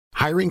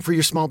Hiring for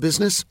your small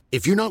business?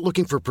 If you're not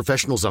looking for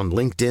professionals on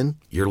LinkedIn,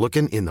 you're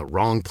looking in the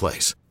wrong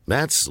place.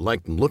 That's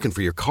like looking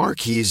for your car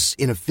keys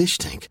in a fish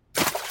tank.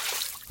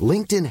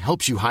 LinkedIn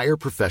helps you hire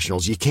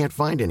professionals you can't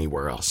find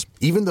anywhere else,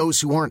 even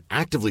those who aren't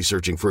actively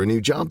searching for a new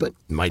job but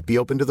might be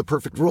open to the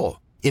perfect role.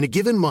 In a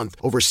given month,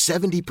 over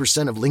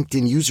 70% of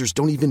LinkedIn users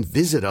don't even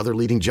visit other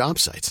leading job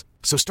sites.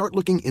 So start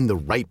looking in the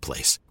right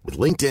place. With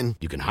LinkedIn,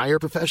 you can hire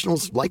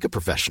professionals like a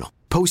professional.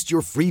 Post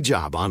your free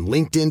job on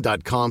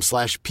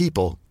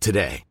linkedin.com/people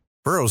today.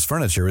 Burrow's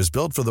furniture is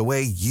built for the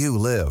way you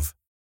live.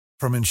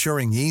 From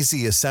ensuring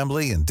easy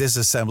assembly and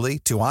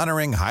disassembly to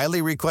honoring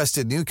highly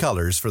requested new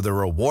colors for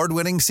their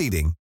award-winning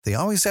seating, they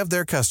always have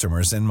their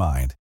customers in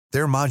mind.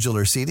 Their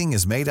modular seating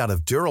is made out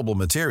of durable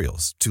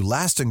materials to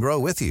last and grow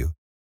with you.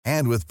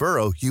 And with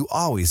Burrow, you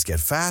always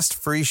get fast,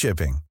 free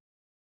shipping.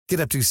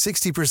 Get up to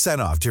 60%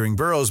 off during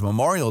Burrow's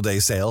Memorial Day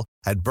sale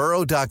at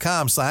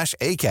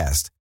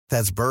burrow.com/ACAST.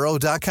 That's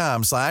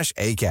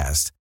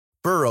burrow.com/ACAST.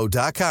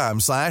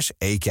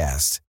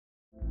 burrow.com/ACAST.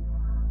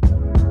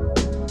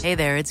 Hey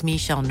there, it's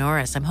Michelle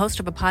Norris. I'm host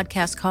of a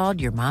podcast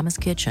called Your Mama's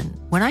Kitchen.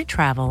 When I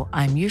travel,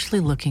 I'm usually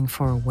looking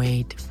for a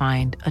way to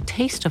find a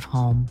taste of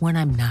home when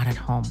I'm not at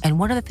home. And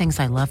one of the things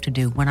I love to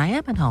do when I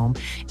am at home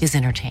is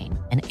entertain.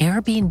 And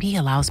Airbnb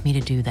allows me to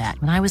do that.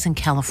 When I was in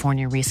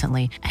California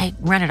recently, I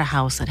rented a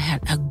house that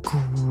had a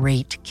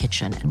great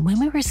kitchen. And when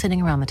we were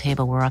sitting around the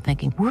table, we were all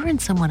thinking, we're in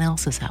someone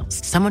else's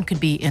house. Someone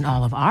could be in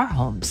all of our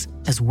homes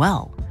as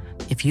well.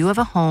 If you have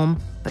a home,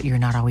 but you're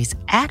not always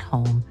at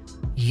home,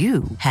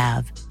 you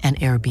have an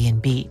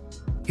Airbnb.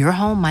 Your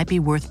home might be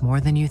worth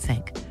more than you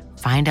think.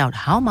 Find out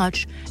how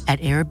much at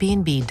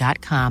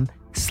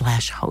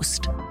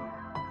airbnb.com/host.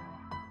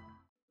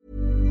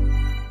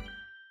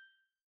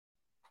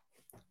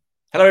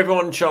 Hello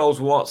everyone, Charles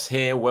Watts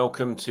here.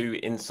 Welcome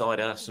to Inside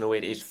Arsenal.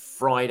 It is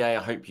Friday.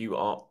 I hope you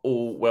are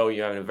all well.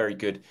 You're having a very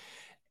good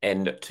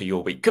end to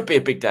your week. Could be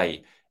a big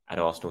day at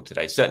Arsenal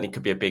today. Certainly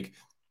could be a big,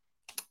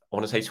 I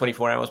want to say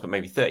 24 hours, but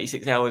maybe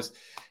 36 hours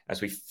as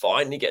we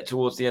finally get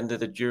towards the end of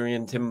the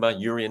Urian Timber,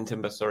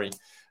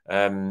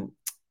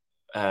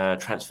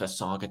 transfer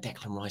saga.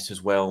 Declan Rice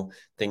as well.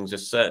 Things are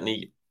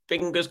certainly,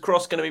 fingers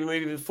crossed, going to be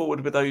moving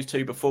forward with those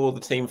two before the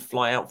team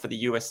fly out for the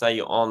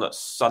USA on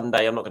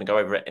Sunday. I'm not going to go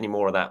over any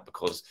more of that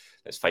because,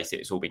 let's face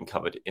it, it's all been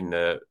covered in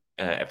the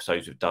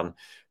episodes we've done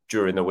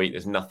during the week.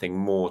 There's nothing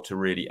more to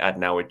really add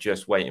now. We're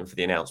just waiting for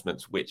the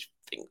announcements, which,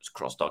 fingers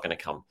crossed, are going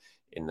to come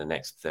in the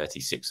next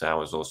 36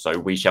 hours or so.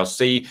 We shall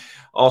see.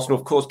 Arsenal,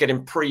 of course,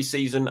 getting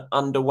pre-season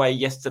underway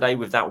yesterday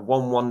with that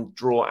 1-1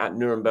 draw at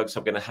Nurnberg.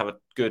 So I'm going to have a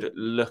good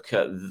look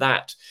at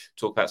that,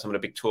 talk about some of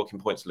the big talking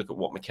points, look at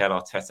what Mikel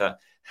Arteta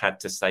had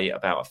to say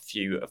about a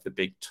few of the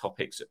big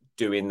topics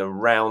doing the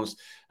rounds,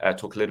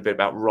 talk a little bit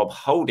about Rob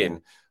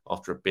Holding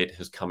after a bid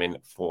has come in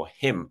for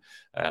him.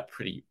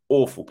 Pretty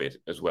awful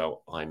bid as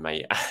well, I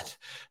may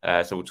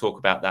add. So we'll talk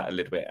about that a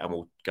little bit and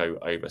we'll go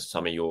over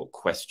some of your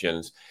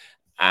questions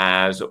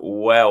as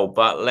well.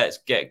 But let's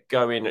get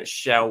going,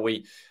 shall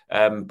we,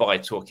 by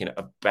talking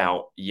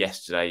about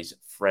yesterday's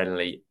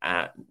friendly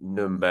at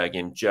Nuremberg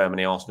in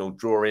Germany. Arsenal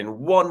drawing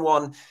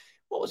 1-1.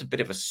 What was a bit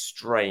of a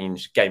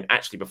strange game.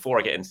 Actually, before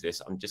I get into this,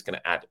 I'm just going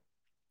to add,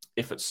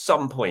 if at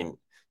some point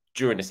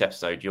during this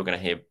episode you're going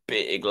to hear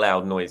big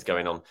loud noise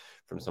going on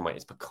from somewhere,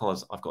 it's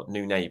because I've got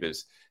new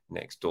neighbours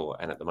next door,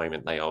 and at the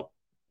moment they are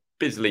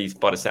busily,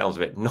 by the sounds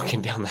of it,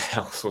 knocking down the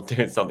house or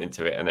doing something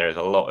to it, and there is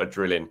a lot of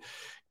drilling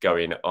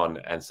going on,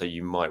 and so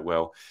you might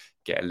well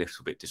get a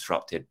little bit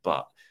disrupted,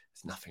 but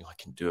there's nothing I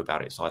can do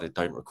about it. So either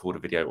don't record a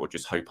video or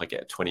just hope I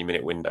get a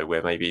 20-minute window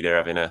where maybe they're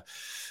having a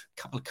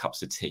couple of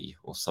cups of tea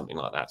or something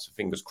like that. So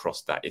fingers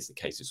crossed that is the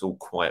case. It's all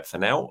quiet for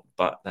now,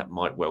 but that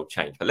might well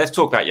change. But let's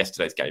talk about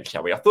yesterday's game,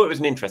 shall we? I thought it was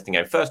an interesting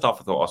game. First half,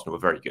 I thought Arsenal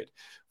were very good.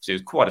 So it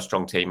was quite a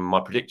strong team.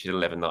 My predicted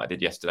 11 that I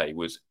did yesterday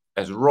was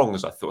as wrong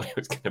as I thought it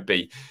was going to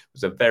be. It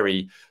was a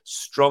very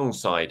strong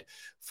side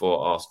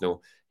for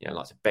Arsenal. You know,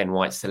 like Ben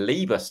White,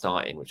 Saliba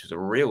starting, which was a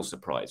real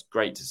surprise.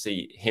 Great to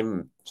see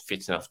him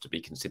fit enough to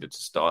be considered to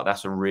start.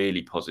 That's a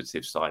really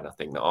positive sign, I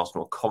think, that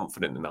Arsenal are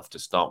confident enough to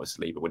start with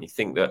Saliba. When you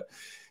think that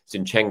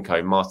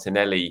Zinchenko,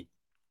 Martinelli,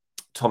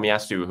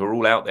 Tomiyasu, who are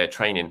all out there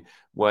training,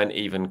 weren't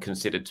even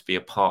considered to be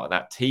a part of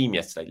that team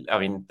yesterday. I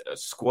mean,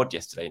 squad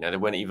yesterday, you know, they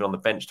weren't even on the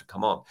bench to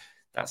come on.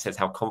 That says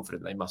how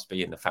confident they must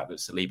be in the fact that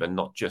Saliba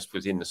not just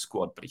was in the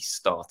squad, but he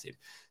started.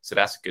 So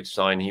that's a good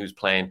sign. He was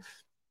playing.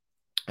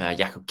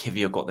 Jakub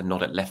Kiwior got the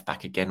nod at left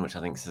back again, which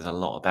I think says a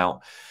lot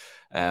about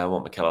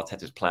what Mikel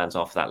Arteta's plans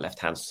are for that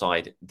left-hand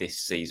side this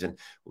season.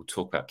 We'll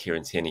talk about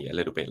Kieran Tierney a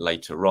little bit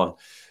later on.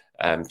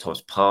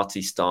 Thomas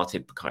Partey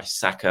started. Bukayo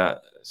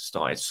Saka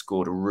started,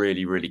 scored a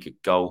really, really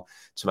good goal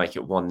to make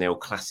it 1-0.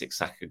 Classic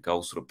Saka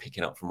goal, sort of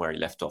picking up from where he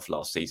left off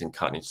last season,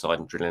 cutting inside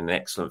and drilling an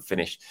excellent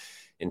finish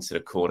into the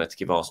corner to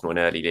give Arsenal an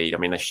early lead. I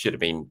mean, they should have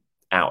been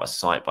out of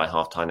sight by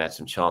half-time. They had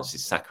some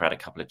chances. Saka had a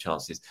couple of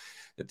chances.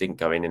 that didn't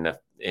go in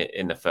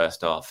the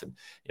first half. And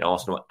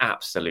Arsenal were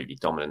absolutely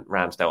dominant.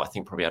 Ramsdale, I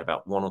think, probably had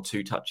about 1 or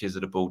 2 touches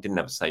of the ball, didn't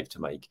have a save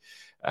to make.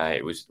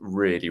 It was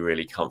really,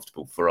 really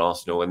comfortable for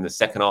Arsenal. And the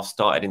second half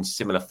started in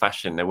similar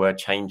fashion. There were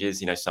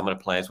changes. Some of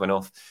the players went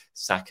off.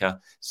 Saka,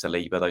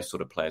 Saliba, those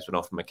sort of players went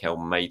off. Mikel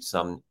made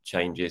some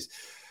changes.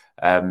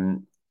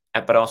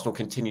 But Arsenal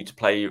continued to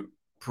play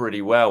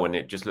pretty well, and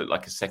it just looked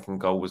like a second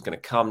goal was going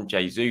to come.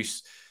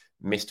 Jesus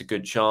missed a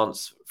good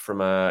chance from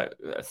a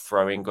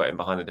throw-in, got in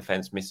behind the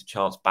defence, missed a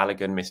chance.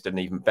 Balogun missed an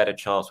even better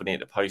chance when he hit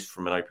the post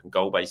from an open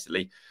goal,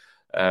 basically.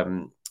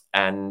 And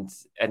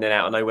then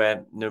out of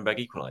nowhere, Nurnberg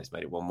equalised,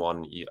 made it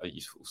 1-1.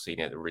 You've seen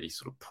it, a really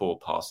sort of poor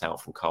pass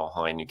out from Karl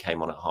Hein, who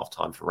came on at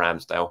half-time for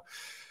Ramsdale.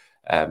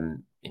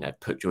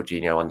 Put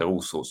Jorginho under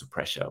all sorts of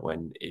pressure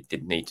when it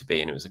didn't need to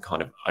be. And it was a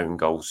kind of own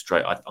goal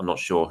straight. I'm not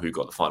sure who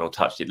got the final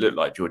touch. It looked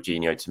like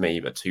Jorginho to me,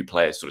 but 2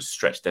 players sort of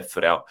stretched their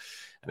foot out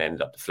and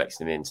ended up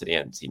deflecting it into the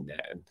empty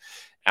net. And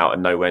out of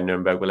nowhere,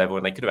 Nuremberg were level,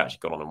 and they could have actually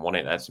gone on and won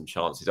it. They had some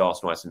chances.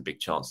 Arsenal had some big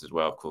chances as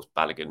well. Of course,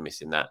 Balogun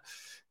missing that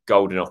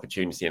golden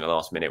opportunity in the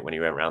last minute when he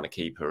went around the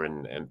keeper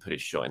and put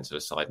his shot into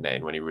the side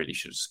net when he really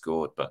should have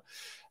scored. But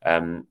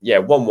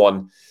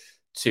 1-1.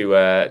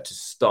 To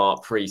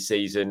start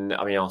pre-season.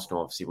 I mean,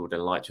 Arsenal obviously would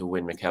have liked to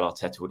win. Mikel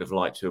Arteta would have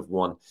liked to have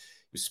won.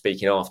 He was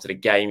speaking after the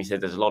game. He said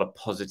there's a lot of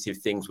positive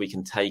things we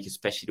can take,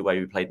 especially the way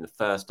we played in the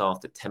first half,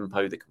 the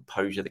tempo, the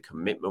composure, the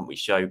commitment we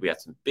showed. We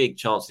had some big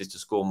chances to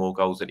score more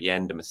goals at the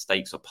end, and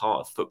mistakes are part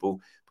of football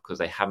because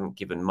they haven't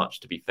given much,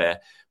 to be fair.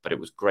 But it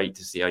was great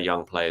to see our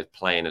young players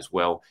playing as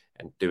well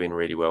and doing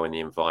really well in the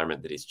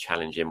environment that is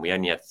challenging. We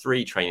only had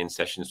 3 training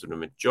sessions for the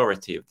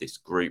majority of this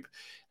group,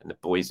 and the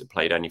boys that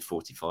played only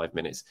 45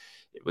 minutes.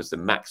 It was the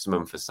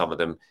maximum for some of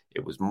them.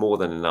 It was more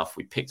than enough.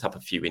 We picked up a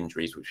few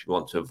injuries, which we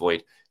want to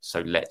avoid.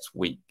 So let's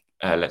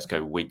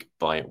go week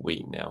by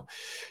week now.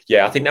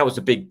 Yeah, I think that was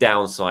a big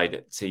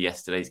downside to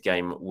yesterday's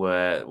game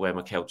where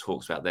Mikel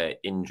talks about their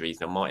injuries.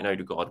 Now, Martin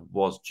Odegaard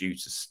was due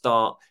to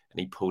start, and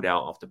he pulled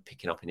out after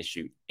picking up an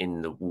issue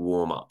in the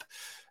warm-up.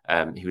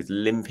 He was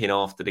limping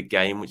after the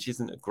game, which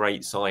isn't a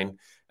great sign.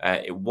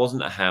 It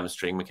wasn't a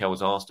hamstring. Mikel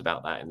was asked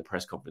about that in the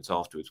press conference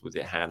afterwards. Was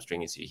it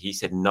hamstring? He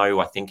said, no,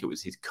 I think it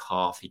was his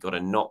calf. He got a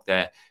knock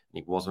there and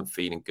he wasn't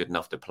feeling good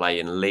enough to play.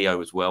 And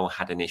Leo as well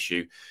had an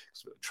issue.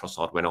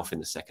 Trossard went off in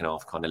the second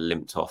half, kind of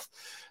limped off.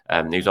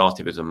 He was asked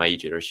if it was a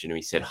major issue, and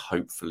he said,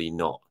 hopefully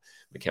not,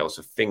 Mikel.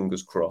 So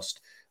fingers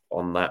crossed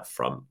on that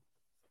front.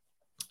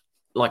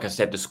 Like I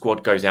said, the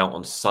squad goes out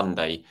on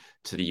Sunday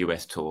to the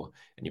US tour,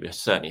 and you would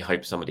certainly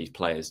hope some of these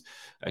players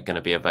are going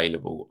to be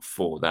available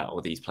for that, or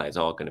these players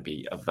are going to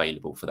be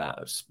available for that.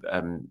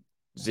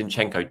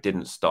 Zinchenko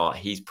didn't start.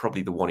 He's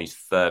probably the one who's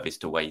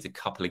furthest away. He's a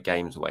couple of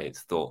games away, it's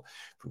thought,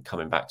 from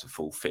coming back to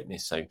full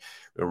fitness. So it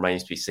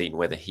remains to be seen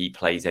whether he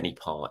plays any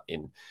part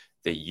in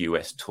the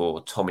US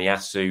tour.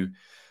 Tomiyasu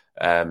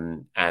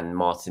and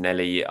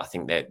Martinelli, I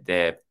think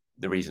they're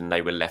the reason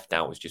they were left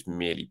out was just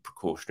merely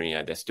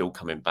precautionary. They're still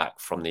coming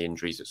back from the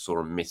injuries that saw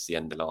them miss the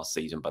end of last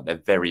season, but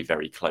they're very,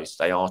 very close.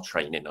 They are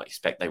training. I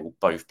expect they will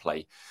both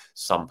play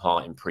some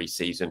part in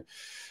pre-season.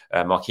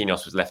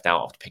 Marquinhos was left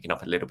out after picking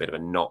up a little bit of a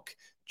knock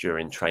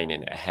during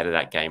training ahead of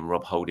that game.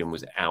 Rob Holding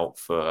was out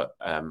for,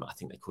 I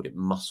think they called it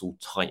muscle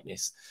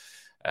tightness,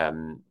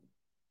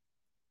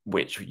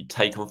 which you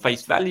take on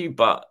face value,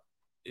 but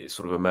it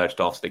sort of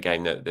emerged after the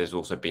game that there's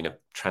also been a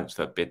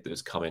transfer bid that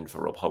has come in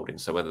for Rob Holding.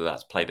 So whether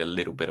that's played a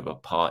little bit of a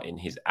part in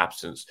his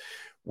absence,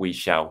 we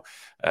shall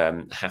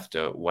have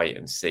to wait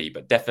and see.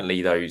 But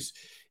definitely those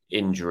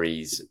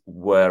injuries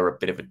were a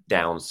bit of a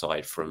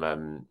downside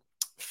from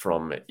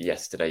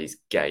yesterday's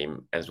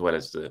game, as well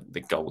as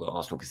the goal that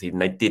Arsenal conceded.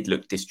 And they did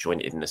look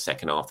disjointed in the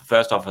second half. The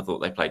first half, I thought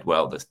they played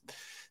well. The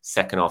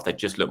second half, they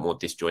just looked more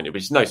disjointed,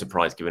 which is no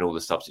surprise given all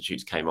the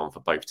substitutes came on for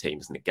both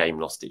teams and the game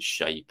lost its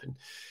shape, and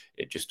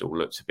it just all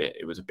looked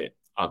it was a bit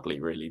ugly,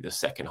 really, the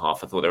second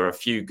half. I thought there were a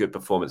few good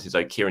performances,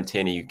 though. Kieran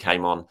Tierney, who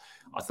came on,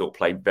 I thought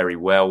played very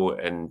well,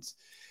 and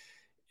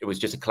it was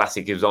just a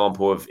classic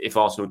example of if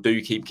Arsenal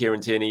do keep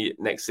Kieran Tierney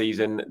next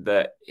season,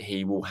 that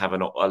he will have a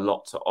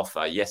lot to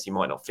offer. Yes, he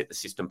might not fit the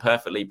system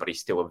perfectly, but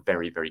he's still a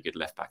very, very good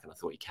left-back, and I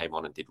thought he came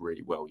on and did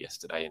really well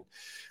yesterday and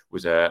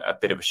was a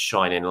bit of a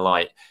shining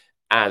light,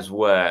 as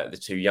were the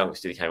 2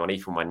 youngsters who came on,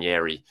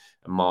 Nwaneri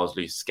and Miles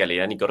Lewis-Skelly.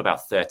 They only got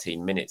about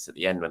 13 minutes at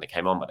the end when they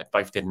came on, but they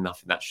both did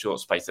enough in that short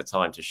space of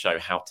time to show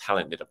how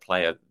talented a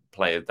player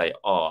they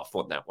are. I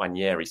thought that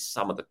Nwaneri,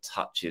 some of the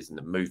touches and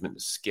the movement,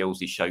 the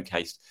skills he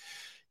showcased,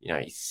 he's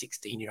a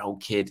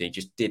 16-year-old kid, and he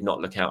just did not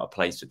look out of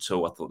place at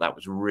all. I thought that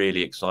was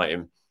really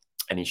exciting.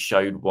 And he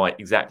showed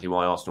exactly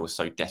why Arsenal was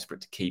so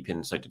desperate to keep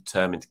him, so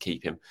determined to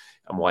keep him,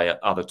 and why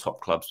other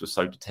top clubs were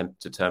so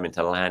determined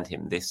to land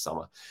him this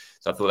summer.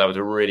 So I thought that was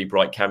a really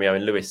bright cameo.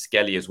 And Lewis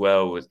Skelly as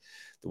well, was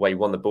the way he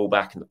won the ball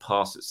back and the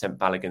pass that sent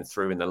Balogun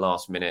through in the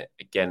last minute,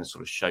 again,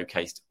 sort of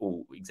showcased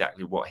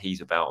exactly what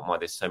he's about and why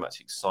there's so much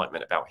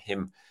excitement about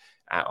him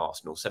at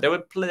Arsenal. So there were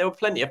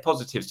plenty of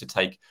positives to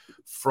take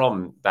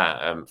from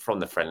that, from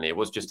the friendly. It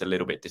was just a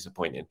little bit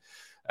disappointing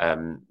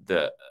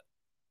that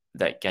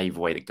that gave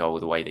away the goal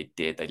the way they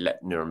did. They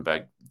let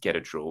Nuremberg get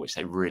a draw, which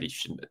they really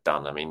shouldn't have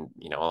done. I mean,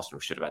 Arsenal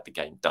should have had the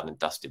game done and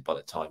dusted by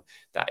the time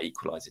that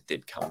equaliser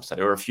did come. So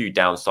there were a few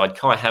downside.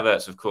 Kai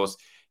Havertz, of course,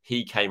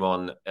 he came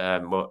on.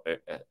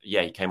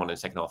 He came on in the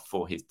second half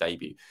for his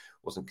debut.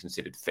 Wasn't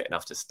considered fit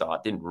enough to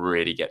start. Didn't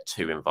really get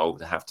too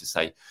involved, I have to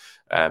say.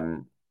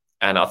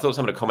 And I thought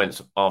some of the comments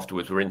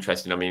afterwards were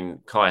interesting. I mean,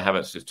 Kai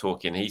Havertz was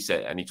talking. He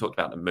talked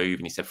about the move,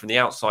 and he said, from the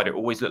outside, it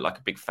always looked like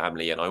a big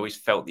family, and I always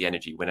felt the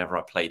energy whenever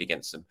I played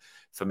against them.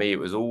 For me, it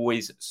was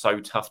always so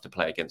tough to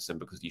play against them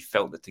because you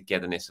felt the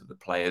togetherness of the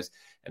players.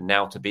 And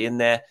now to be in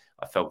there,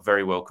 I felt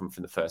very welcome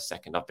from the first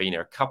second. I've been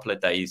here a couple of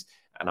days,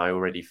 and I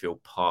already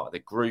feel part of the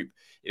group.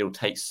 It'll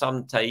take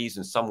some days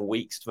and some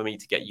weeks for me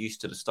to get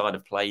used to the style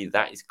of play.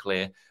 That is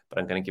clear, but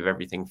I'm going to give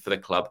everything for the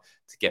club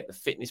to get the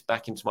fitness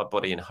back into my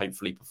body and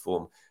hopefully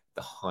perform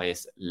the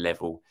highest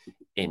level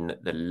in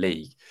the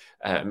league.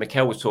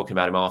 Mikel was talking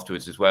about him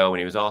afterwards as well when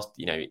he was asked,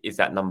 is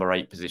that number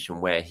 8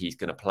 position where he's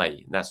going to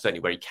play? And that's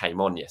certainly where he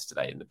came on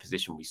yesterday and the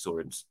position we saw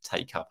him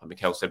take up. And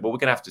Mikel said, well, we're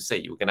going to have to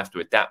see. We're going to have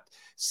to adapt,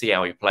 see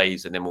how he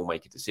plays, and then we'll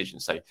make a decision.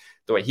 So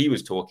the way he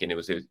was talking,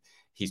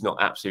 he's not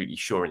absolutely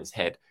sure in his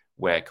head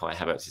where Kai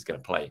Havertz is going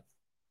to play.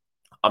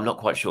 I'm not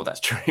quite sure that's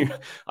true.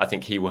 I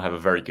think he will have a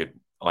very good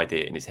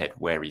idea in his head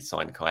where he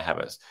signed Kai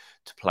Havertz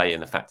to play,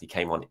 and the fact he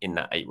came on in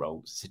that 8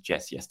 role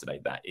suggests yesterday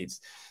that is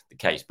the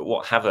case. But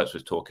what Havertz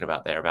was talking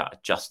about there about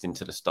adjusting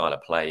to the style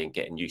of play and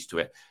getting used to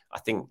it, I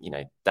think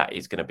that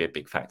is going to be a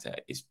big factor.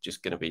 It's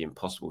just going to be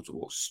impossible to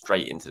walk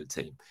straight into the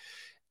team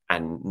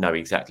and know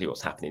exactly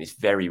what's happening. It's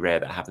very rare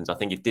that happens. I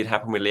think it did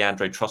happen with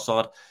Leandro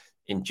Trossard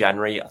in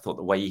January. I thought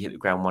the way he hit the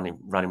ground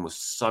running was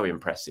so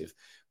impressive,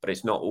 but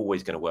it's not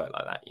always going to work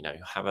like that.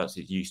 Havertz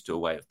is used to a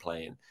way of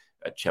playing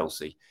at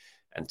Chelsea,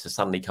 and to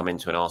suddenly come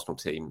into an Arsenal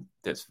team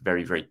that's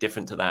very, very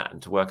different to that, and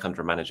to work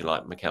under a manager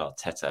like Mikel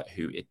Arteta,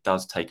 who it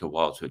does take a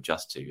while to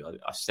adjust to.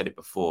 I've said it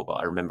before, but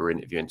I remember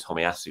interviewing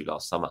Tomiyasu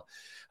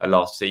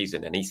last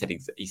season, and he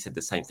said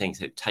the same thing. He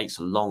said it takes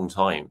a long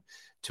time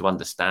to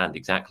understand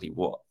exactly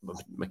what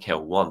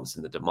Mikel wants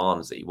and the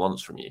demands that he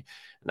wants from you.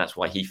 And that's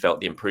why he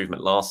felt the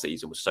improvement last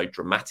season was so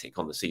dramatic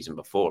on the season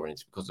before. And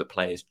it's because the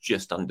players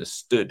just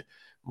understood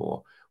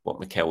more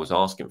what Mikel was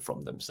asking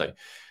from them. So,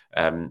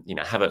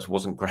 Havertz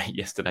wasn't great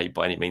yesterday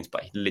by any means,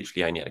 but he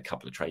literally only had a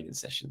couple of training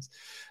sessions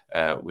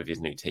with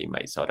his new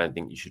teammates. So I don't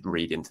think you should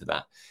read into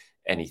that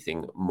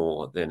anything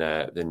more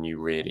than you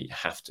really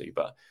have to.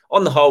 But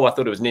on the whole, I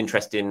thought it was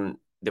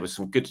there was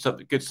some good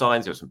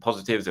signs, there were some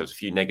positives, there was a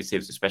few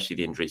negatives, especially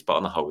the injuries. But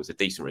on the whole, it was a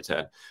decent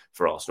return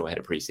for Arsenal ahead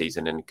of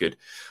pre-season, and good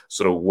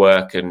sort of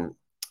work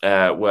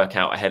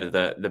out ahead of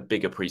the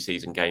bigger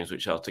pre-season games,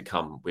 which are to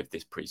come with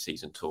this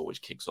pre-season tour,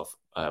 which kicks off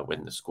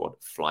when the squad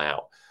fly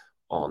out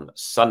on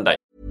Sunday.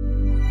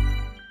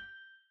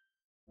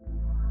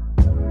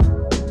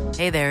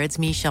 Hey there, it's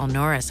Michelle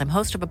Norris. I'm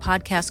host of a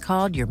podcast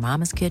called Your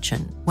Mama's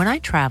Kitchen. When I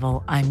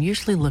travel, I'm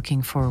usually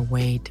looking for a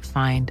way to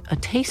find a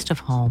taste of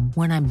home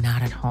when I'm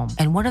not at home.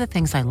 And one of the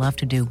things I love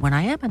to do when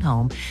I am at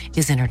home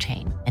is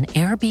entertain. And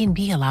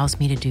Airbnb allows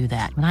me to do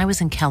that. When I was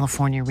in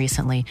California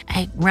recently,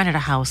 I rented a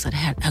house that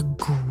had a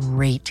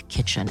great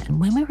kitchen. And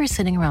when we were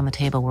sitting around the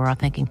table, we were all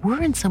thinking,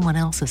 we're in someone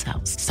else's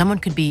house. Someone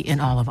could be in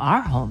all of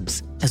our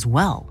homes as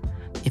well.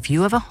 If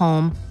you have a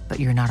home, but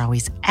you're not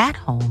always at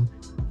home,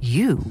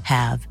 you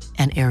have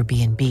an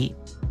Airbnb.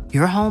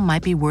 Your home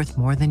might be worth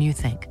more than you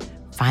think.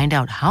 Find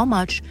out how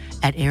much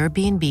at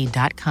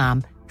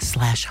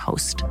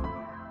airbnb.com/host.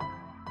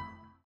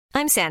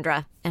 I'm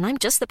Sandra, and I'm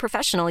just the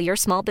professional your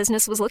small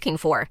business was looking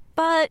for.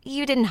 But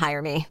you didn't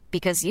hire me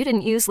because you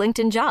didn't use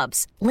LinkedIn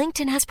Jobs.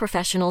 LinkedIn has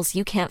professionals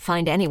you can't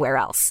find anywhere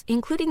else,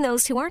 including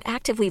those who aren't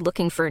actively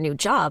looking for a new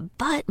job,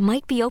 but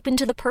might be open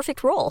to the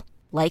perfect role,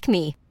 like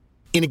me.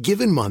 In a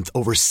given month,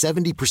 over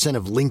 70%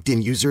 of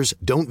LinkedIn users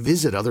don't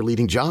visit other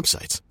leading job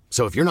sites.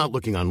 So if you're not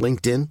looking on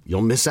LinkedIn,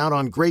 you'll miss out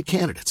on great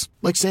candidates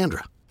like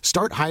Sandra.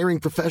 Start hiring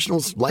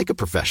professionals like a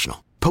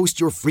professional. Post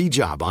your free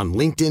job on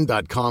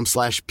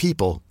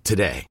linkedin.com/people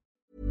today.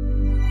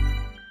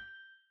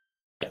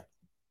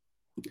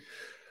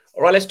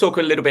 All right, let's talk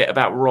a little bit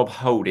about Rob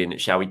Holding,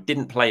 shall we?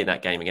 Didn't play in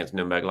that game against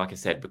Nuremberg, like I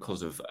said,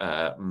 because of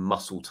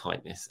muscle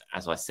tightness,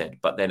 as I said.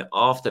 But then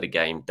after the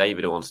game,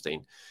 David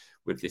Ornstein,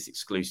 with this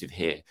exclusive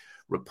here,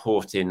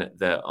 reporting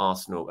that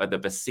Arsenal, the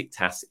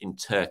Besiktas in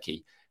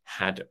Turkey,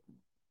 had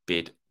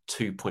bid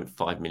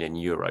 2.5 million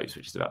euros,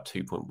 which is about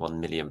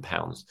 2.1 million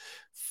pounds,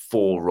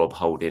 for Rob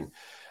Holding.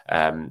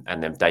 And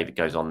then David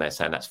goes on there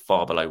saying that's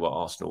far below what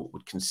Arsenal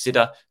would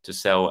consider to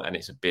sell, and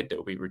it's a bid that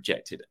will be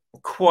rejected.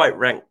 Quite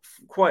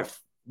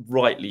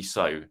rightly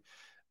so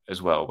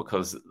as well,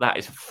 because that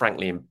is a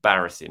frankly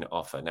embarrassing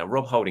offer. Now,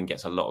 Rob Holding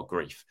gets a lot of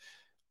grief,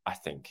 I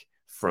think,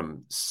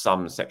 from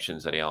some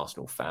sections of the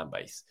Arsenal fan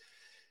base.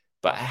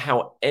 But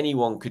how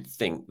anyone could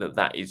think that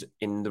that is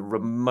in the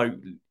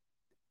remote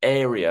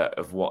area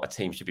of what a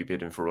team should be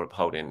bidding for Rob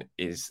Holding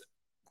is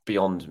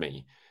beyond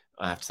me.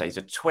 I have to say, he's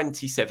a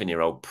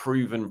 27-year-old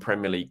proven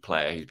Premier League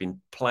player who's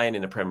been playing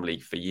in the Premier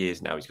League for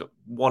years now. He's got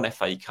 1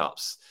 FA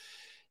Cups.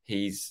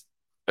 He's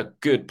a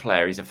good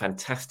player. He's a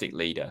fantastic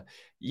leader.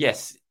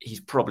 yes,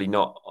 he's probably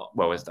not,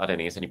 well, I don't think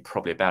there's any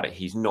probably about it.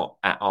 He's not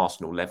at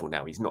Arsenal level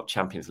now. He's not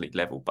Champions League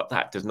level, but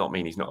that does not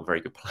mean he's not a very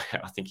good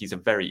player. I think he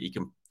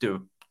can do a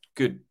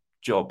good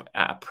job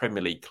at a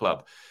Premier League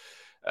club,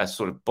 a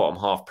sort of bottom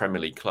half Premier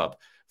League club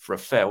for a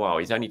fair while.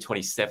 He's only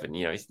 27,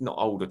 he's not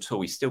old at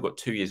all. He's still got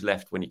 2 years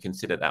left when you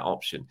consider that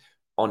option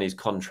on his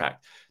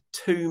contract.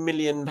 £2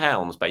 million,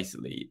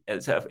 basically.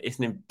 It's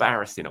an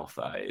embarrassing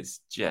offer. It's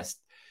just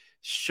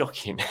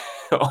shocking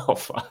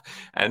offer,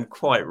 and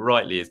quite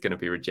rightly is going to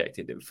be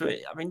rejected.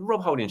 I mean,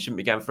 Rob Holding shouldn't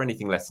be going for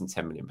anything less than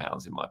 £10 million,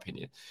 in my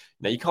opinion.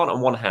 Now, you can't on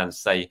one hand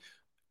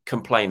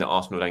complain that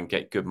Arsenal don't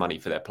get good money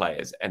for their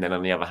players, and then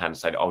on the other hand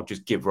say, "Oh,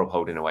 just give Rob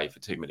Holding away for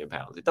 £2 million."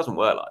 It doesn't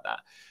work like that.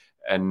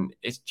 And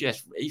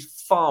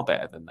he's far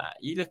better than that.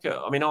 You look at,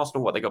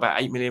 Arsenal, they got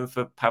about 8 million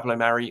for Pablo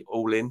Mari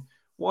all in.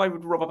 Why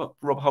would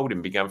Rob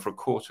Holding be going for a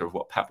quarter of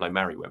what Pablo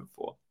Mari went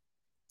for?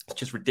 It's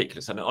just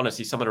ridiculous. And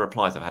honestly, some of the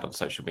replies I've had on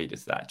social media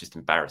to that are just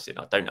embarrassing.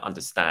 I don't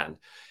understand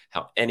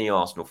how any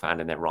Arsenal fan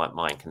in their right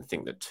mind can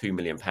think that £2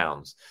 million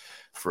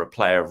for a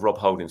player of Rob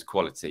Holding's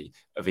quality,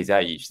 of his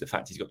age, the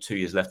fact he's got 2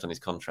 years left on his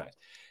contract,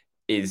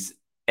 is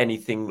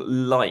anything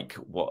like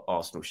what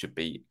Arsenal should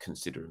be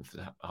considering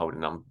for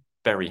Holding. I'm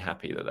very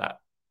happy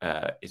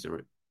that is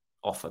an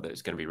offer that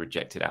is going to be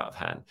rejected out of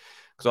hand,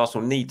 because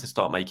Arsenal need to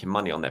start making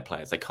money on their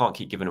players. They can't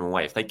keep giving them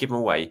away. If they give them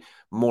away,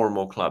 more and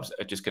more clubs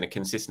are just going to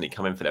consistently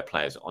come in for their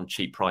players on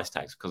cheap price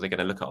tags, because they're going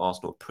to look at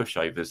Arsenal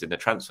pushovers in the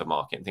transfer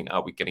market and think, oh,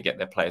 we're going to get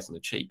their players on the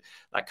cheap.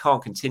 That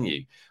can't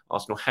continue.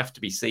 Arsenal have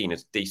to be seen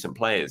as decent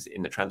players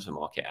in the transfer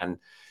market and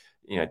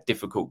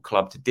difficult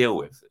club to deal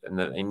with, and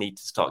that they need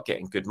to start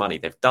getting good money.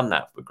 They've done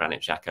that with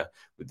Granit Xhaka,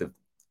 with the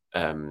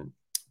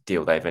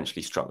deal they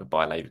eventually struck with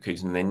Bayer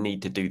Leverkusen, and they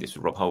need to do this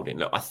with Rob Holding.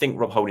 Look, I think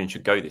Rob Holding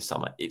should go this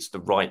summer. It's the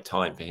right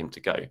time for him to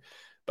go,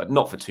 but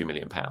not for £2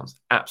 million.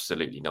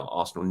 Absolutely not.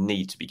 Arsenal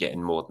need to be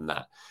getting more than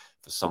that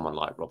for someone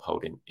like Rob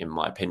Holding, in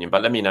my opinion.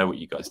 But let me know what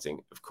you guys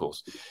think, of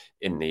course,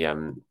 in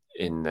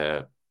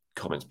the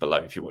comments below.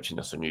 If you're watching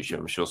us on YouTube,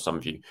 I'm sure some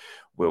of you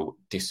will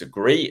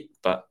disagree,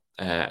 but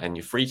and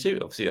you're free to.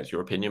 Obviously, that's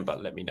your opinion,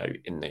 but let me know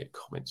in the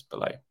comments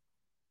below.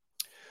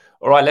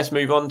 All right, let's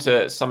move on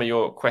to some of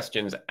your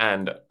questions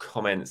and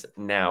comments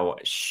now,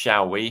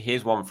 shall we?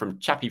 Here's one from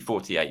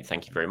Chappie48.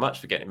 Thank you very much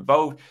for getting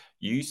involved.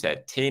 You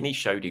said Tierney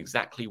showed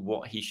exactly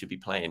what he should be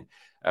playing,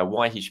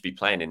 why he should be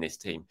playing in this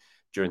team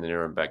during the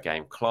Nuremberg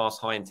game. Class,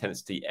 high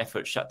intensity,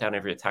 effort, shut down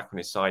every attack on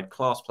his side.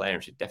 Class player,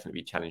 and should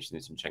definitely be challenging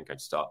Zinchenko to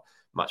start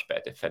much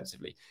better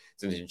defensively.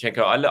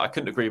 Zinchenko, I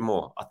couldn't agree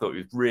more. I thought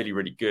he was really,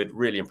 really good,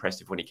 really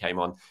impressive when he came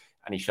on,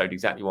 and he showed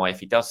exactly why, if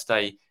he does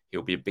stay,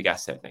 he'll be a big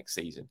asset next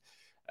season.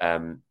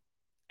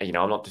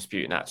 I'm not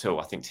disputing that at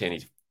all. I think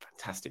Tierney's a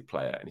fantastic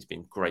player, and he's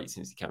been great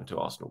since he came to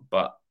Arsenal.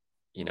 But,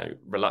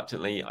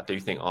 reluctantly, I do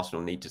think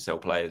Arsenal need to sell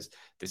players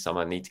this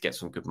summer, need to get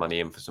some good money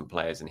in for some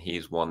players, and he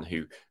is one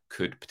who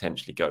could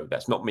potentially go.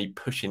 That's not me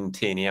pushing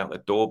Tierney out the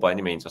door by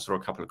any means. I saw a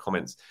couple of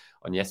comments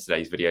on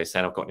yesterday's video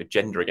saying I've got an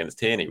agenda against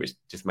Tierney, which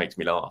just makes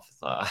me laugh.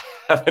 I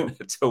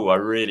haven't at all. I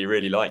really,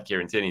 really like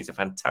Kieran Tierney. He's a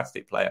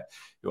fantastic player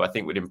who I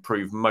think would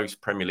improve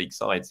most Premier League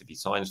sides if he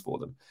signs for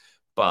them.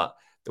 But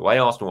the way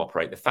Arsenal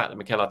operate, the fact that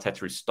Mikel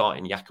Arteta is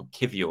starting Jakub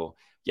Kiwior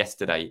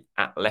yesterday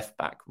at left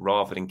back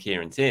rather than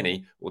Kieran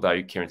Tierney,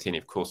 although Kieran Tierney,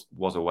 of course,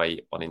 was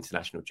away on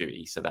international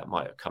duty, so that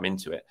might have come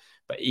into it.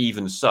 But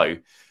even so,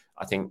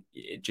 I think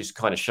it just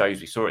kind of shows,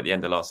 we saw it at the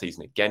end of last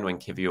season again when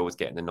Kiwior was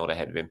getting the nod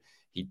ahead of him.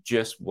 He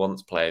just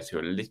wants players who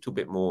are a little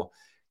bit more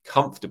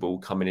comfortable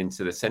coming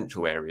into the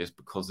central areas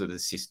because of the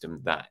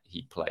system that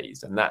he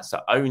plays. And that's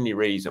the only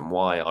reason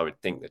why I would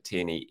think that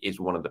Tierney is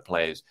one of the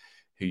players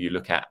who you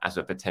look at as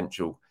a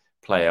potential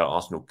player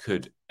Arsenal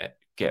could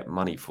get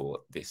money for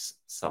this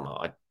summer.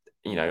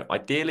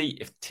 Ideally,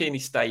 if Tierney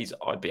stays,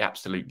 I'd be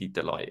absolutely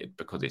delighted,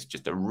 because it's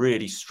just a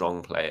really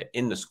strong player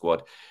in the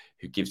squad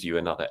who gives you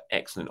another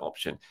excellent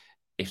option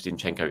if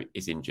Zinchenko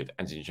is injured,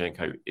 and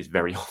Zinchenko is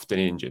very often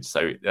injured,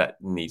 so that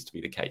needs to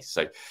be the case.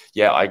 So,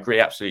 yeah, I agree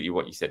absolutely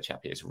what you said,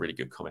 Chappie. It's a really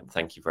good comment.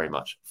 Thank you very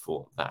much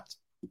for that.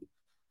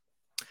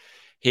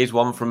 Here's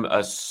one from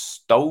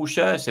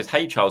Stolsha. It says,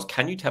 hey, Charles,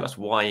 can you tell us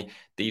why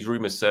these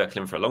rumours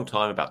circling for a long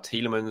time about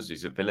Tielemans,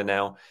 who's at Villa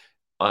now,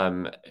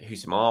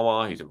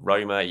 Husimawa, who's at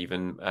Roma,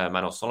 even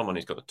Manuel Solomon,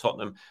 who's got at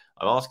Tottenham?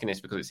 I'm asking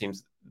this because it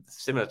seems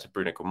similar to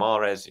Bruno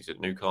Guimaraes, who's at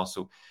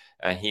Newcastle.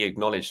 He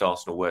acknowledged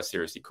Arsenal were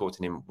seriously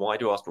courting him. Why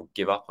do Arsenal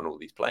give up on all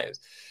these players?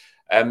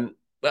 I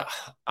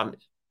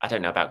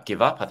don't know about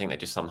give up. I think they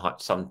just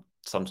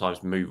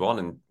sometimes move on.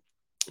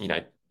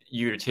 And,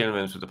 Yuri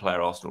Tielemans was a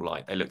player Arsenal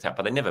liked. They looked at,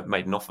 but they never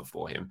made an offer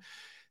for him.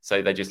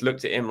 So they just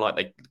looked at him like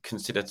they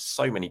considered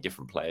so many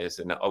different players,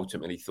 and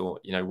ultimately thought,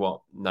 you know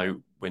what,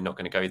 no, we're not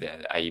going to go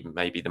there.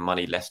 Maybe the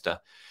money Leicester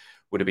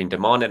would have been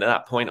demanding at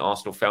that point.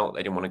 Arsenal felt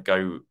they didn't want to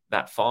go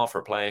that far for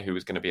a player who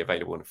was going to be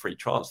available on a free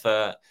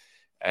transfer.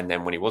 And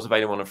then when he was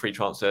available on a free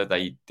transfer,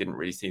 they didn't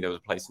really see there was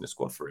a place in the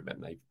squad for him.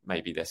 And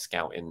maybe their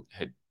scouting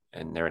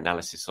and their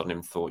analysis on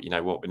him thought, you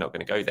know what, we're not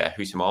going to go there.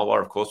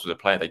 Husimawa, of course, was a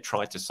player they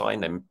tried to sign.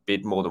 They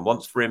bid more than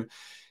once for him,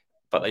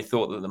 but they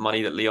thought that the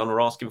money that Lyon were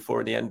asking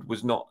for in the end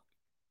was not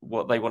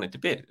what they wanted to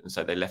bid. And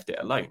so they left it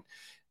alone.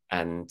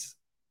 And,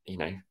 you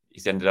know,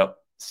 he's ended up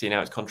seeing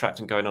out his contract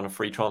and going on a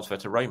free transfer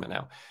to Roma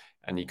now.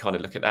 And you kind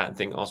of look at that and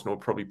think Arsenal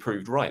probably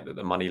proved right that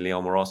the money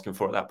Lyon were asking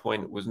for at that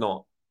point was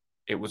not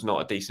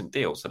a decent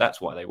deal. So that's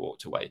why they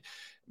walked away.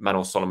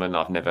 Manuel Solomon,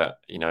 I've never,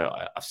 you know,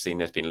 I've seen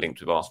there's been linked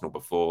with Arsenal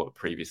before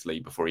he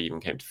even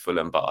came to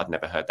Fulham, but I'd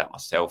never heard that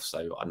myself.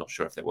 So I'm not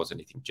sure if there was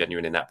anything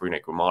genuine in that. Bruno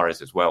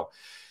Guimaraes as well.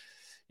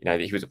 You know,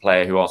 he was a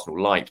player who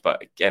Arsenal liked,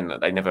 but again,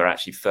 they never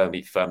actually firmed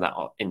that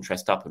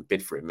interest up and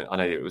bid for him. I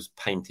know it was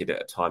painted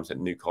at times that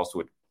Newcastle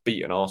would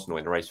beat an Arsenal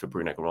in a race for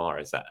Bruno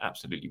Guimaraes. That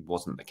absolutely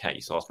wasn't the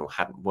case. Arsenal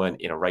weren't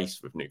in a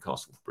race with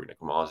Newcastle for Bruno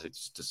Guimaraes. They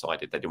just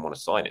decided they didn't want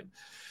to sign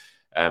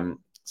him.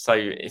 So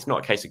it's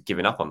not a case of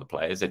giving up on the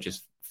players. They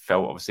just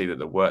felt, obviously, that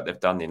the work they've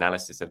done, the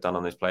analysis they've done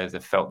on those players,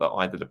 they've felt that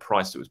either the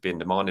price that was being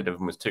demanded of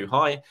them was too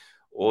high,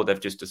 or they've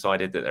just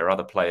decided that there are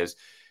other players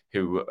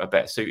who are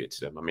better suited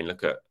to them. I mean,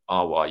 look at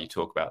Aouar, you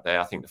talk about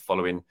there. I think the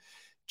following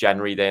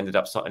January, they ended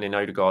up signing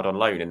Odegaard on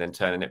loan and then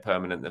turning it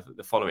permanent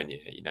the following year.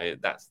 You know,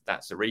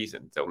 that's the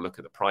reason. They'll look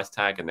at the price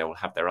tag and they'll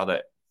have their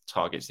other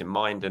targets in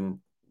mind, and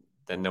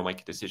then they'll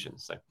make a decision.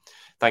 So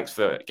thanks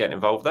for getting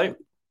involved, though.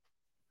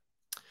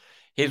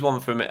 Here's one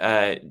from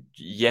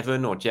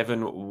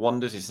Jevon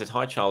Wonders. He says,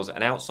 "Hi, Charles.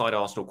 An outside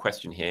Arsenal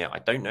question here. I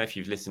don't know if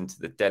you've listened to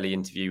the Delhi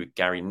interview with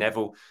Gary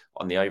Neville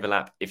on the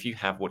overlap. If you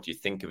have, what do you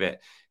think of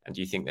it? And do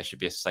you think there should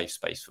be a safe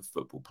space for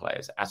football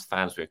players? As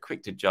fans, we're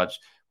quick to judge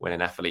when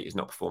an athlete is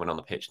not performing on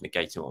the pitch,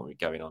 negating what we're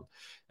going on.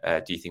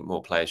 Do you think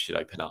more players should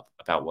open up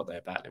about what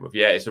they're battling with?"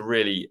 Yeah, it's a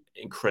really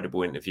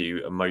incredible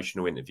interview,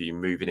 emotional interview,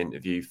 moving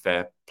interview.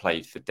 Fair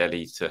play for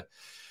Delhi to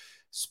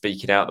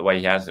speak it out the way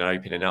he has and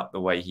opening up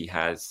the way he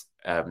has.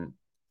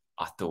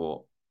 I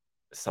thought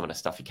some of the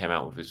stuff he came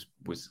out with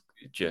was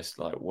just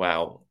like,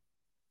 wow.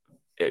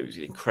 It was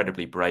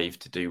incredibly brave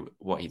to do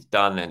what he's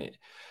done. And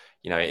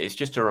it's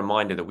just a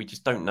reminder that we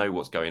just don't know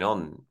what's going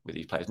on with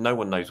these players. No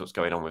one knows what's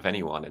going on with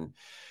anyone. And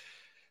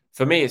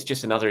for me, it's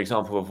just another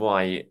example of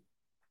why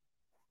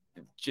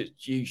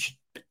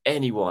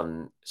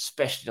anyone,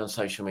 especially on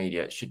social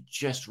media, should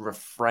just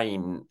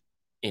refrain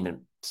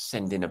in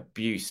sending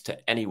abuse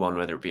to anyone,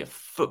 whether it be a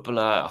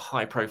footballer, a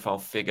high-profile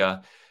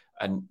figure,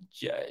 and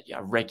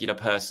a regular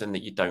person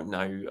that you don't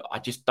know. I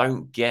just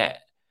don't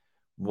get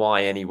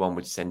why anyone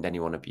would send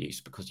anyone abuse,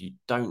 because you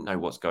don't know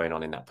what's going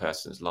on in that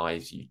person's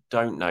lives. You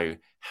don't know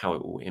how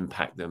it will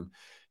impact them.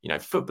 You know,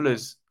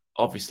 footballers,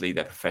 obviously,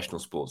 they're professional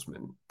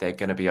sportsmen. They're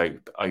going to be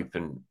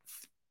open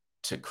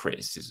to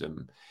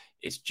criticism.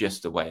 It's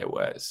just the way it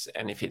works.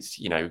 And if it's,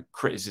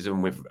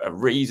 criticism with a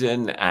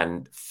reason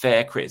and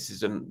fair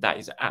criticism, that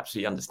is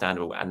absolutely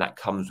understandable. And that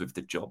comes with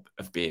the job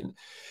of being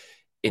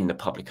in the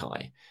public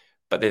eye.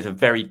 But there's a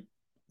very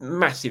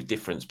massive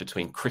difference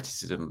between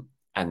criticism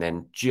and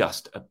then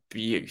just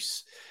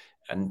abuse.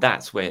 And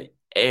that's where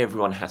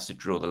everyone has to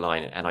draw the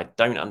line. And I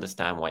don't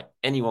understand why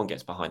anyone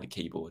gets behind a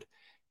keyboard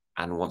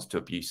and wants to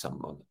abuse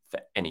someone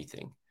for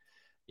anything.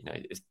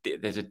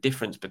 There's a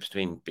difference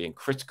between being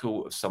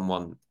critical of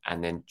someone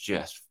and then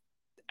just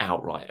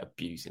outright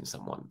abusing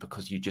someone,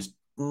 because you just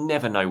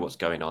never know what's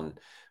going on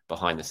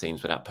behind the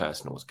scenes with that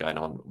person, or what's going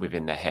on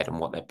within their head and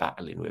what they're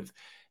battling with,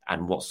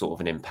 and what sort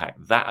of an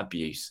impact that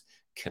abuse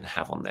can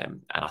have on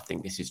them. And I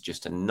think this is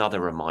just another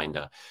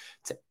reminder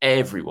to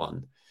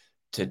everyone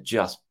to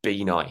just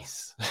be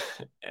nice.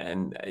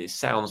 And it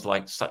sounds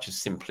like such a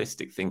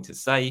simplistic thing to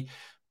say,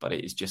 but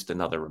it is just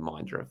another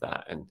reminder of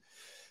that. And,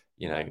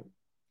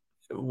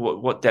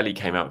 what Delhi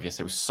came out with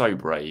yesterday was so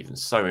brave and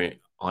so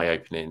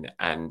eye-opening.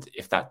 And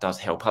if that does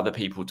help other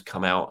people to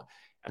come out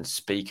and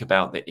speak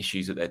about the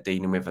issues that they're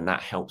dealing with, and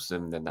that helps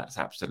them, then that's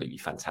absolutely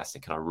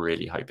fantastic. And I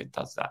really hope it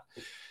does that.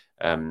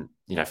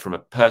 From a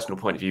personal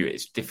point of view,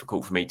 it's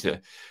difficult for me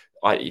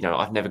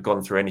I've never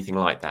gone through anything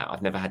like that.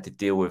 I've never had to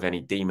deal with any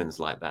demons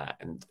like that.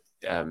 And,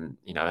 and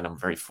I'm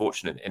very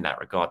fortunate in that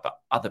regard, but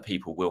other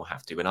people will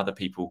have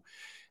to,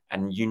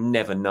 and you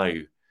never know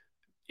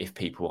if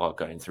people are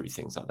going through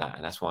things like that.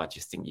 And that's why I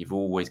just think you've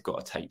always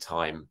got to take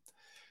time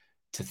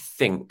to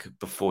think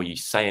before you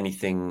say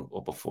anything,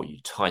 or before you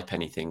type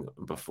anything,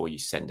 and before you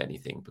send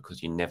anything,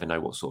 because you never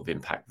know what sort of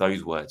impact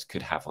those words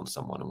could have on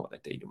someone and what they're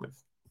dealing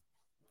with.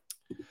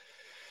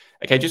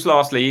 Okay, just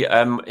lastly,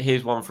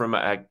 here's one from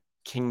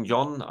King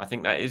John, I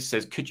think that is,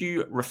 says, "Could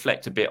you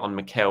reflect a bit on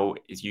Mikel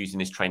is using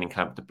his training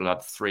camp to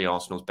blood 3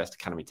 Arsenal's best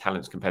academy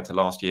talents compared to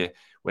last year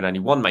when only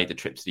 1 made the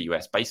trip to the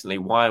US? Basically,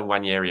 why are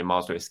Nwaneri and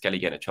Mars Lewis-Skelly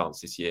getting a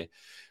chance this year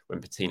when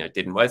Patino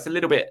didn't?" Well, it's a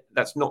little bit,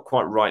 that's not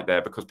quite right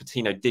there, because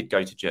Patino did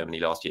go to Germany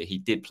last year. He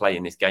did play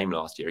in this game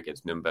last year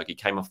against Nurnberg. He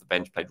came off the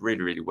bench, played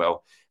really, really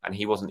well, and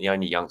he wasn't the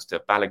only youngster.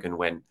 Balogun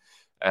went,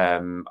 I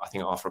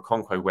think Afra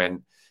Okonkwo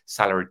went,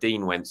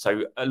 Salah-Eddin went.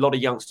 So a lot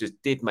of youngsters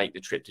did make the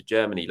trip to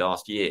Germany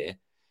last year.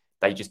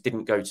 They just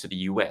didn't go to the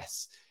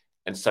US.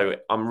 And so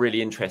I'm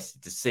really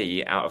interested to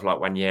see, out of like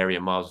Nwaneri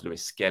and Mars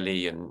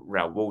Lewis-Skelly and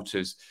Raul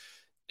Walters,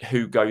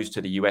 who goes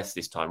to the US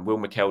this time. Will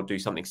Mikel do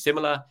something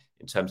similar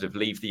in terms of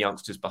leave the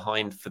youngsters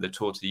behind for the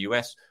tour to the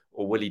US?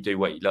 Or will he do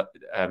what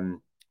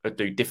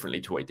do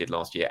differently to what he did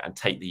last year and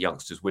take the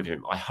youngsters with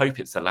him. I hope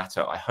it's the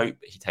latter. I hope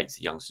he takes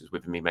the youngsters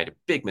with him. He made a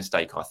big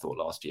mistake, I thought,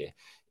 last year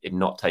in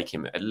not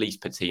taking at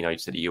least Patino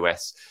to the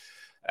US.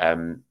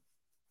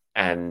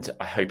 And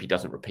I hope he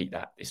doesn't repeat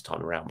that this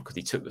time around, because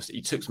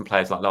he took some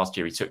players like last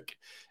year. He took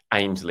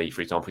Ainsley,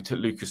 for example. He took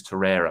Lucas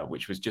Torreira,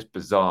 which was just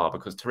bizarre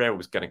because Torreira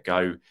was going to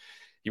go.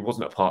 He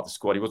wasn't a part of the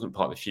squad. He wasn't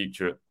part of the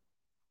future.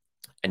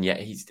 And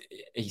yet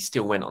he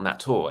still went on that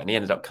tour, and he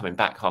ended up coming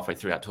back halfway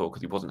through that tour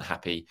because he wasn't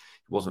happy, he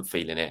wasn't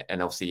feeling it, and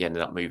obviously he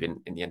ended up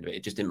moving in the end of it.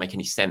 It just didn't make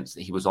any sense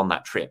that he was on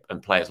that trip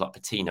and players like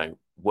Patino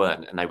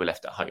weren't, and they were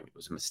left at home. It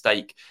was a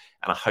mistake,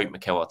 and I hope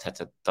Mikel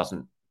Arteta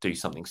doesn't do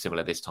something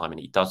similar this time, and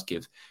he does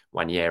give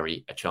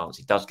Nwaneri a chance.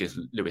 He does give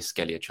Lewis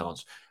Skelly a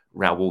chance.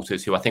 Raul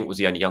Walters, who I think was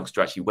the only youngster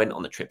who actually went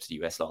on the trip to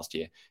the US last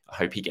year, I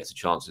hope he gets a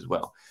chance as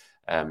well.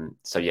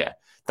 So yeah,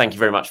 thank you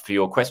very much for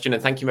your question,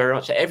 and thank you very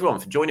much to everyone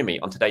for joining me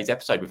on today's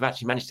episode. We've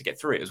actually managed to get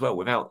through it as well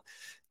without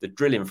the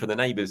drilling from the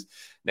neighbours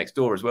next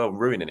door as well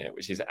ruining it,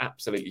 which is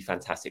absolutely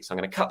fantastic. So I'm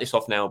going to cut this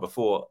off now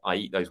before I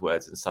eat those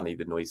words and suddenly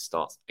the noise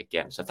starts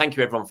again. So thank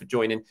you everyone for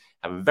joining.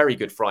 Have a very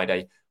good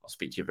Friday. I'll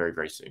speak to you very,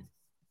 very soon.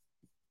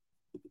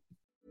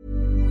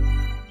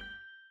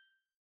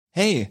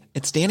 Hey,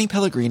 it's Danny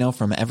Pellegrino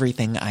from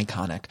Everything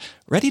Iconic.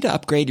 Ready to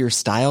upgrade your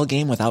style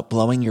game without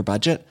blowing your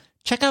budget?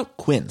 Check out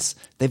Quince.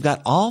 They've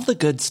got all the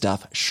good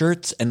stuff,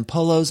 shirts and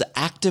polos,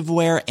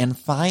 activewear, and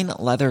fine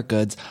leather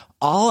goods,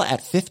 all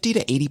at 50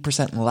 to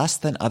 80% less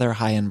than other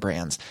high-end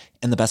brands.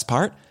 And the best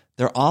part?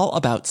 They're all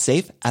about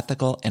safe,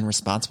 ethical, and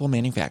responsible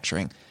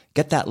manufacturing.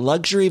 Get that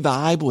luxury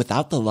vibe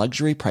without the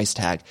luxury price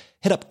tag.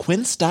 Hit up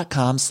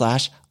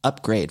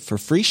quince.com/upgrade for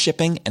free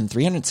shipping and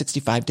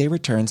 365-day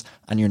returns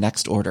on your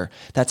next order.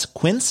 That's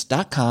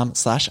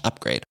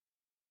quince.com/upgrade.